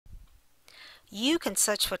You can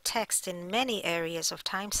search for text in many areas of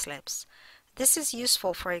Timeslips. This is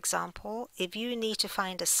useful, for example, if you need to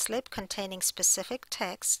find a slip containing specific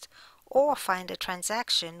text or find a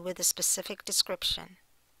transaction with a specific description.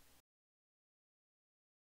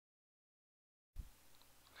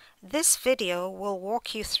 This video will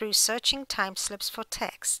walk you through searching Timeslips for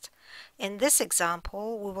text. In this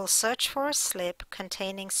example, we will search for a slip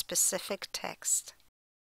containing specific text.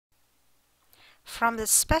 From the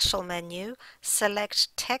Special menu,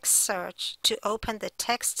 select Text Search to open the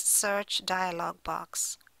Text Search dialog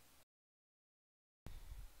box.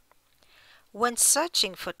 When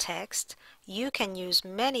searching for text, you can use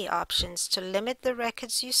many options to limit the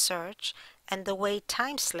records you search and the way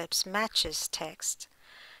Timeslips matches text.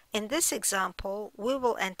 In this example, we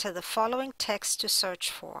will enter the following text to search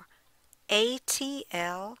for: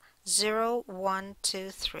 ATL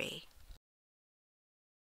 0123.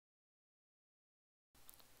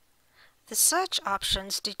 The search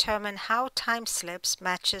options determine how Timeslips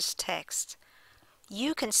matches text.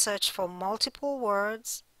 You can search for multiple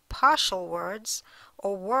words, partial words,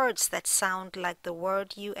 or words that sound like the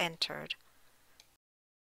word you entered.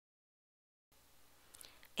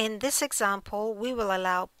 In this example, we will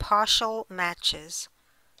allow partial matches.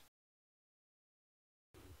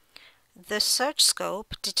 The search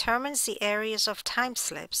scope determines the areas of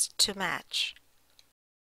Timeslips to match.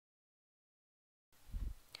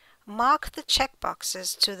 Mark the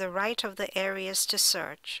checkboxes to the right of the areas to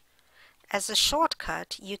search. As a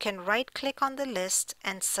shortcut, you can right-click on the list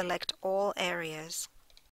and select all areas.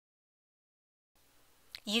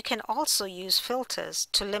 You can also use filters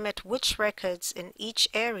to limit which records in each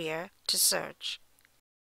area to search.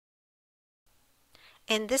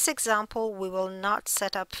 In this example, we will not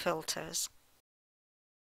set up filters.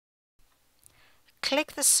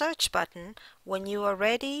 Click the Search button when you are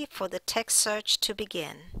ready for the text search to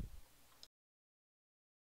begin.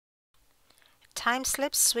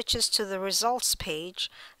 Timeslips switches to the Results page,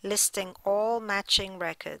 listing all matching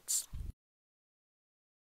records.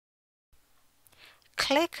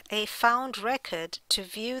 Click a found record to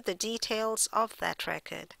view the details of that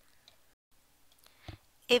record.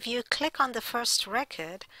 If you click on the first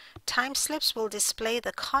record, Timeslips will display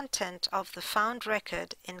the content of the found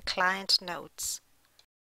record in Client Notes.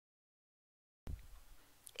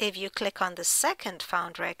 If you click on the second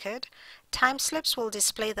found record, Timeslips will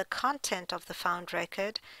display the content of the found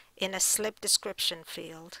record in a slip description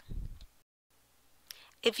field.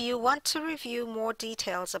 If you want to review more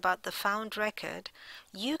details about the found record,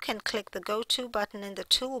 you can click the Go To button in the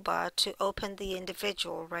toolbar to open the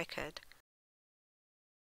individual record.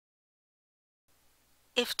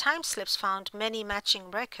 If Timeslips found many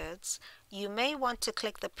matching records, you may want to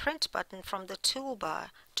click the Print button from the toolbar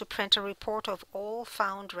to print a report of all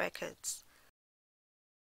found records.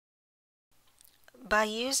 By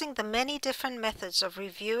using the many different methods of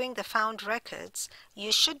reviewing the found records,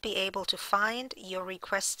 you should be able to find your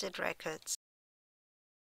requested records.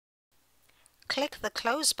 Click the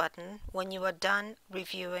Close button when you are done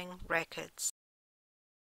reviewing records.